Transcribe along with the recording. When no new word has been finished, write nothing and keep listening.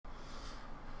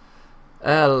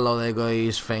Hello there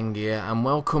guys, Feng here, and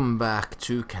welcome back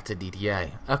to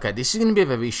DDA. Okay, this is going to be a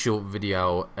very short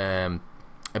video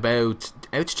about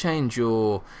how to change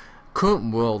your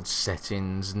current world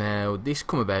settings. Now, this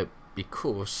come about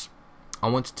because I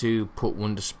wanted to put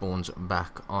wonder spawns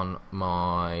back on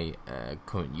my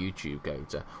current YouTube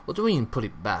character. Well, do I even put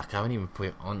it back? I haven't even put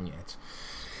it on yet.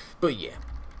 But yeah.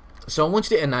 So I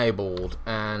wanted it enabled,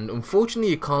 and unfortunately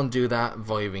you can't do that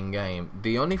via in-game.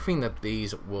 The only thing that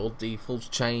these world defaults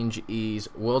change is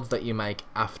worlds that you make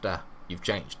after you've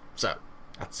changed. So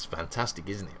that's fantastic,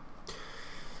 isn't it?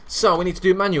 So we need to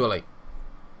do it manually.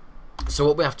 So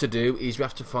what we have to do is we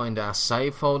have to find our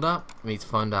save folder, we need to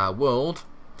find our world,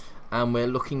 and we're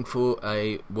looking for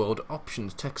a world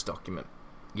options text document.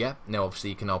 Yeah, now obviously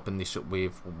you can open this up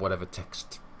with whatever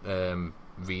text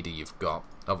reader you've got.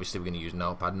 Obviously we're going to use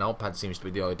Notepad. Notepad seems to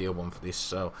be the ideal one for this.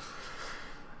 So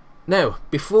now,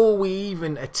 before we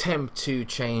even attempt to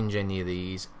change any of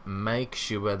these, make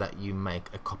sure that you make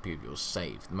a copy of your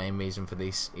save. The main reason for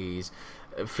this is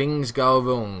things go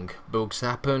wrong, bugs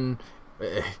happen,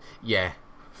 yeah,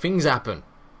 things happen.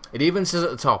 It even says at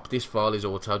the top, this file is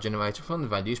auto-generated from the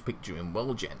values picked during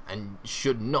world gen and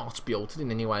should not be altered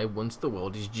in any way once the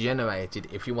world is generated.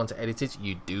 If you want to edit it,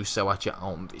 you do so at your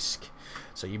own risk.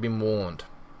 So you've been warned.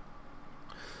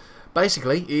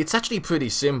 Basically, it's actually pretty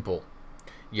simple.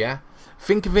 Yeah,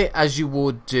 think of it as you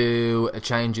would do a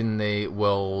change in the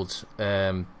world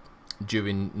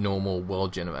during normal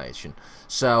world generation.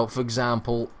 So, for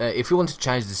example, if you want to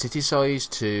change the city size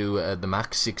to the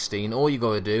max 16, all you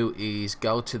got to do is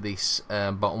go to this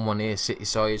bottom one here, city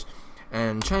size,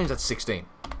 and change that to 16.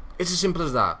 It's as simple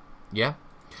as that. Yeah.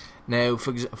 Now,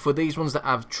 for these ones that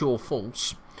have true or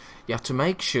false, you have to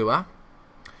make sure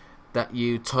that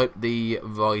you type the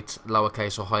right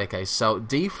lowercase or higher case. So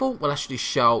default will actually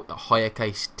show a higher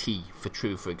case T for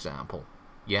true, for example.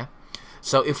 Yeah.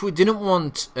 So if we didn't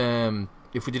want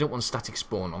static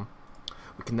spawn on,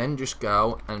 we can then just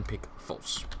go and pick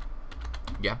false.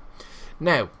 Yeah.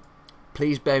 Now,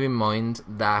 please bear in mind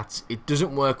that it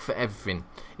doesn't work for everything.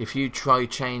 If you try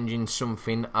changing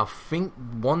something, I think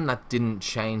one that didn't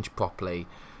change properly,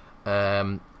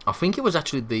 I think it was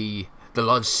actually the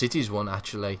large cities one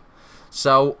actually.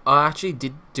 So I actually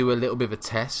did do a little bit of a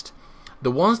test.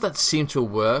 The ones that seemed to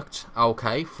have worked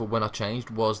okay for when I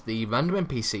changed was the random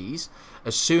NPCs.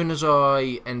 As soon as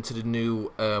I entered a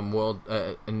new world,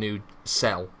 a new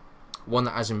cell, one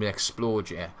that hasn't been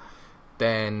explored yet,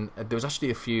 then there was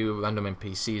actually a few random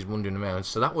NPCs wandering around.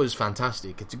 So that was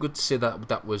fantastic. It's good to see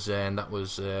that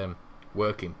was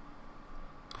working.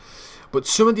 But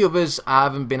some of the others I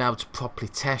haven't been able to properly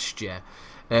test yet.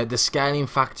 The scaling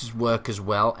factors work as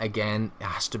well. Again, it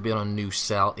has to be on a new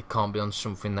cell. It can't be on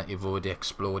something that you've already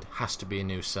explored. It has to be a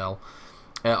new cell.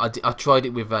 I tried it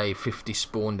with a 50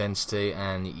 spawn density,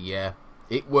 and yeah,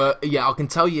 it worked. Yeah, I can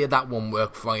tell you that one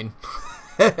worked fine.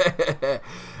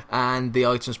 And the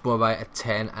item spawn rate at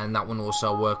 10, and that one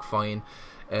also worked fine.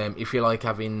 If you like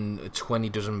having 20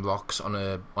 dozen rocks on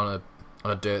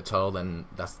a dirt tile, then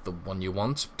that's the one you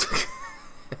want.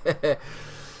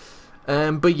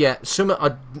 But yeah,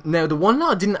 now the one that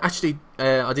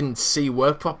I didn't see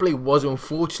work properly was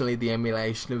unfortunately the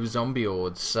emulation of zombie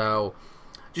hordes. So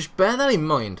just bear that in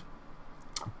mind.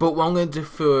 But what I'm going to do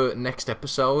for next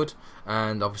episode,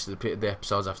 and obviously the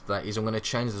episodes after that, is I'm going to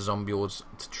change the zombie hordes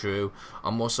to true.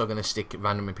 I'm also going to stick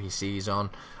random NPCs on.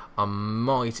 I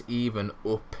might even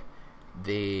up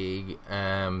the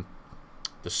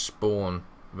spawn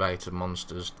rate of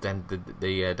monsters, then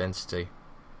the density.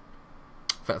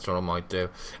 That's what I might do.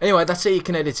 Anyway, that's how you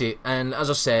can edit it. And as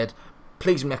I said,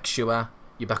 please make sure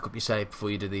you back up your save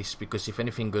before you do this, because if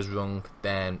anything goes wrong,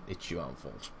 then it's your own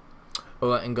fault.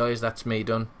 Alright, and guys, that's me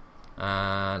done,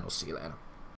 and I'll see you later.